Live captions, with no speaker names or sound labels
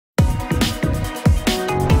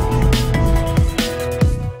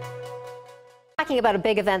Talking about a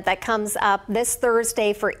big event that comes up this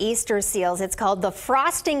Thursday for Easter seals. It's called the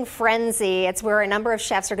Frosting Frenzy. It's where a number of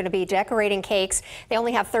chefs are going to be decorating cakes. They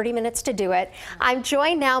only have 30 minutes to do it. I'm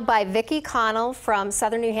joined now by Vicki Connell from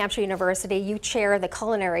Southern New Hampshire University. You chair the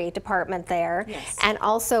culinary department there. Yes. And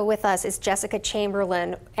also with us is Jessica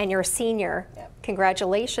Chamberlain, and you're a senior. Yep.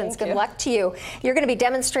 Congratulations. Good luck to you. You're going to be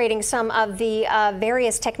demonstrating some of the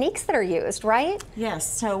various techniques that are used, right?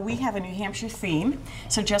 Yes, so we have a New Hampshire theme.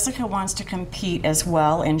 So Jessica wants to compete as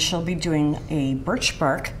well, and she'll be doing a birch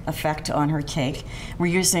bark effect on her cake. We're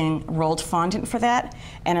using rolled fondant for that,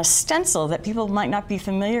 and a stencil that people might not be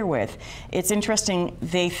familiar with. It's interesting,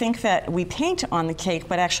 they think that we paint on the cake,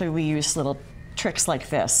 but actually we use little tricks like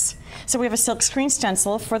this. So we have a silkscreen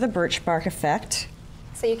stencil for the birch bark effect.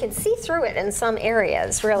 So you can see through it in some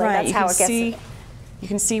areas, really. Right, that's how it gets. You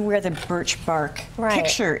can see where the birch bark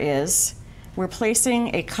picture is. We're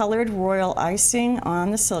placing a colored royal icing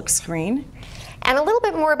on the silk screen. And a little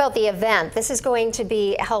bit more about the event. This is going to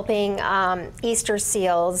be helping Easter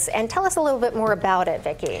seals. And tell us a little bit more about it,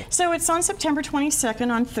 Vicki. So it's on September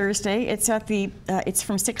 22nd on Thursday. It's at the it's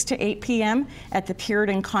from 6 to 8 p.m. at the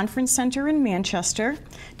Puritan Conference Center in Manchester.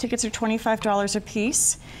 Tickets are $25 a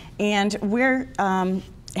piece. And we're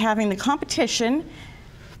having the competition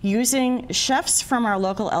using chefs from our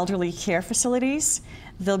local elderly care facilities.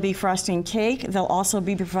 They'll be frosting cake. They'll also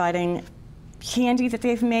be providing candy that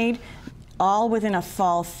they've made, all within a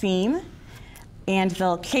fall theme. And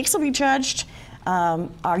the cakes will be judged.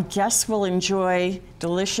 Our guests will enjoy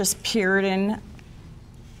delicious Puritan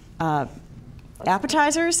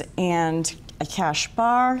appetizers and a cash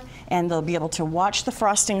bar, and they'll be able to watch the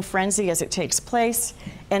frosting frenzy as it takes place,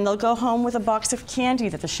 and they'll go home with a box of candy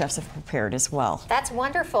that the chefs have prepared as well. That's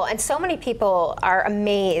wonderful, and so many people are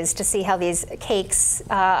amazed to see how these cakes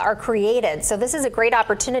are created. So this is a great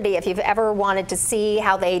opportunity. If you've ever wanted to see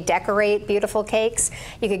how they decorate beautiful cakes,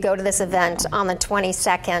 you could go to this event on the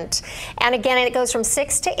 22nd. And again, it goes from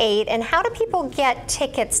 6 to 8. And how do people get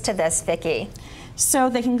tickets to this, Vicki?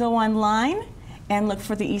 So they can go online and look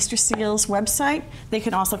for the Easter Seals website. They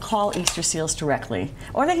can also call Easter Seals directly,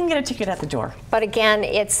 or they can get a ticket at the door. But again,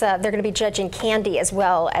 it's they're going to be judging candy as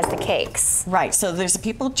well as the cakes. Right, so there's a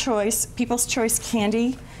People's Choice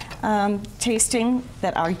candy tasting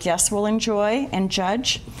that our guests will enjoy and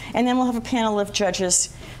judge, and then we'll have a panel of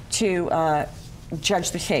judges to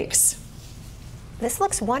judge the cakes. This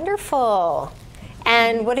looks wonderful.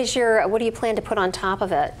 And what do you plan to put on top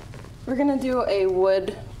of it? We're going to do a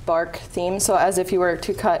wood bark theme, so as if you were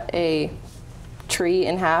to cut a tree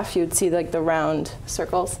in half, you'd see like the round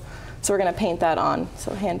circles. So we're going to paint that on,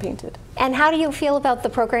 so hand painted. And how do you feel about the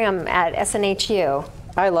program at SNHU?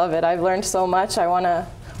 I love it. I've learned so much. I want to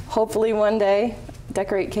hopefully one day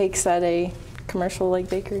decorate cakes at a commercial like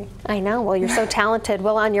bakery. I know. Well, you're so talented.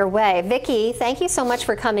 Well on your way. Vicki, thank you so much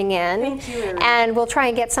for coming in. Thank you. And we'll try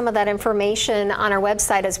and get some of that information on our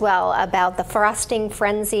website as well about the Frosting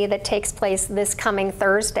Frenzy that takes place this coming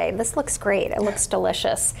Thursday. This looks great. It looks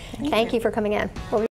delicious. Thank you for coming in.